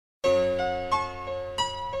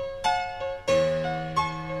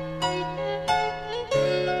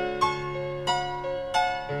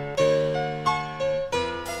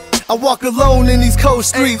I walk alone in these cold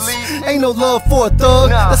streets. Ain't no love for a thug,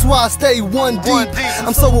 that's why I stay one deep.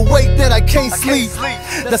 I'm so awake that I can't sleep.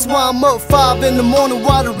 That's why I'm up 5 in the morning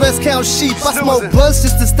while the rest count sheep. I smoke blunts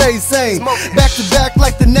just to stay sane, back to back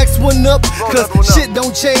like the next one up. Cause shit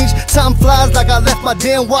don't change, time flies like I left my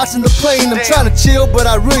damn watch in the plane. I'm trying to chill, but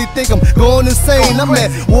I really think I'm going insane. I'm at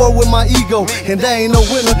war with my ego, and there ain't no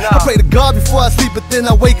winner. I pray to God before I sleep, but then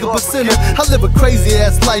I wake up a sinner. I live a crazy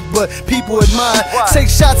ass life, but people admire. Take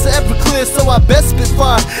shots of Everclear, so I best spit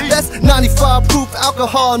fire. That's 95 proof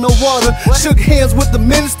alcohol, no water. Shook hands with the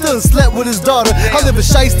minister and slept with his daughter. I live a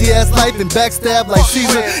shiesty ass life and backstab like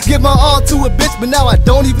Caesar. Give my all to a bitch, but now I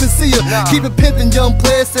don't even see her. Keep it pimpin', young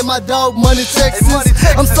player, send my dog money Texas.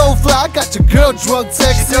 I'm so fly, I got your girl drunk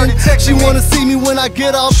texting. She wanna see me when I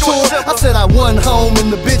get off tour. I said I won home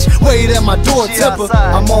and the bitch waited at my door. Tempa,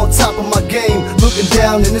 I'm on top of my game, looking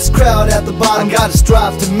down in this crowd at the bottom. Gotta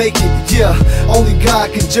strive to make it, yeah, only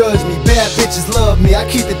God can judge me. Bad bitches love me, I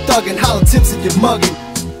keep it thuggin', hollin' tips if you're muggin'.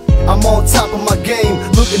 I'm on top of my game,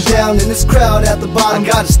 looking down in this crowd at the bottom.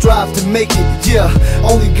 Gotta strive to make it, yeah,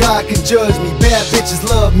 only God can judge me. Bad bitches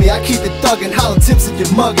love me, I keep it thuggin', hollin' tips if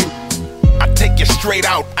you're muggin'. I take you straight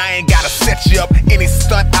out, I ain't gotta set you up. Any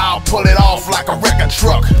stunt, I'll pull it off like a record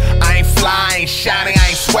truck. I ain't fly, I ain't shiny, I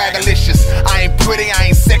ain't swaggerlicious. I ain't pretty, I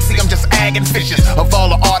ain't sexy, I'm just agging vicious. Of all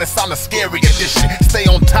the artists, I'm the scary edition. Stay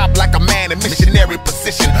on top like a man in missionary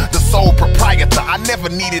position. The sole proprietor, I never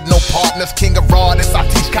needed no partners. King of artists, I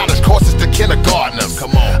teach college courses to kindergartners.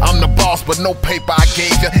 Come on, I'm the boss, but no paper I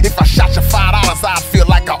gave you. If I shot you $5, I'd feel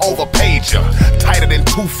like I overpaid you. Tighter than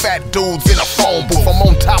 2 fat dudes in a phone booth. I'm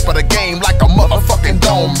on top of the game like a motherfucking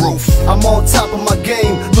dome roof. I'm on top of my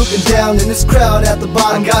game, looking down in this crowd at the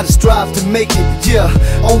bottom. Gotta strive to make it, yeah,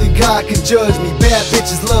 only God can judge me. Bad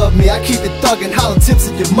bitches love me, I keep it thuggin', hollin' tips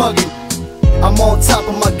if you're muggin'. I'm on top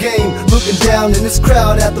of my game, looking down in this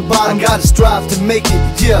crowd at the bottom. Gotta strive to make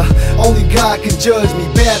it, yeah, only God can judge me.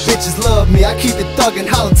 Bad bitches love me, I keep it thuggin',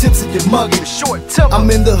 hollin' tips if you're muggin'. I'm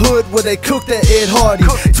in the hood where they cook that Ed Hardy.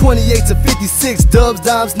 28 to 56, dubs,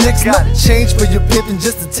 dimes, nicks. No change for your pimpin',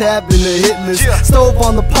 just a tab in the hit list. Stove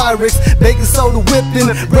on the Pyrex, baking soda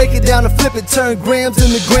whipping. Break it down and flip it, turn grams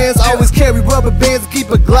into grands. Always carry rubber bands and keep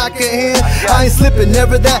a Glock at hand. I ain't slippin',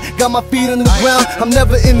 never that, got my feet on the ground. I'm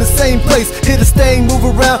never in the same place. Hit a stain, move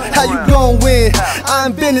around, how you gon' win? I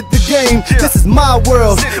invented the game, this is my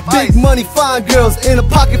world. Big money, fine girls, in a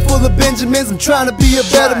pocket full of Benjamins. I'm trying to be a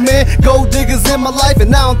better man. Gold diggers in my life,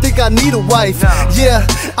 and I don't think I need a wife. Yeah,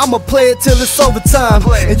 I'ma play it till it's overtime.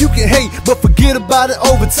 And you can hate, but forget about it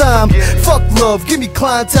over time. Fuck love, give me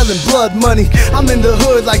clientele and blood money. I'm in the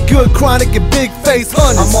hood like good chronic and big face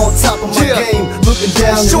honey. I'm on top of my game, looking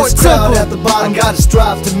down in this crowd at the bottom. Gotta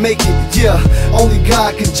strive to make it, yeah, only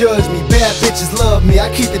God can judge me. Bad bitches love me, I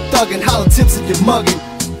keep it thuggin', hollin' tips if you're muggin'.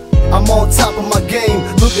 I'm on top of my game,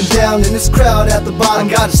 looking down in this crowd at the bottom.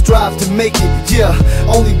 Gotta strive to make it, yeah,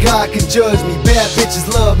 only God can judge me. Bad bitches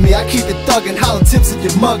love me, I keep it thuggin', hollin' tips if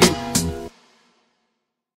you're muggin'.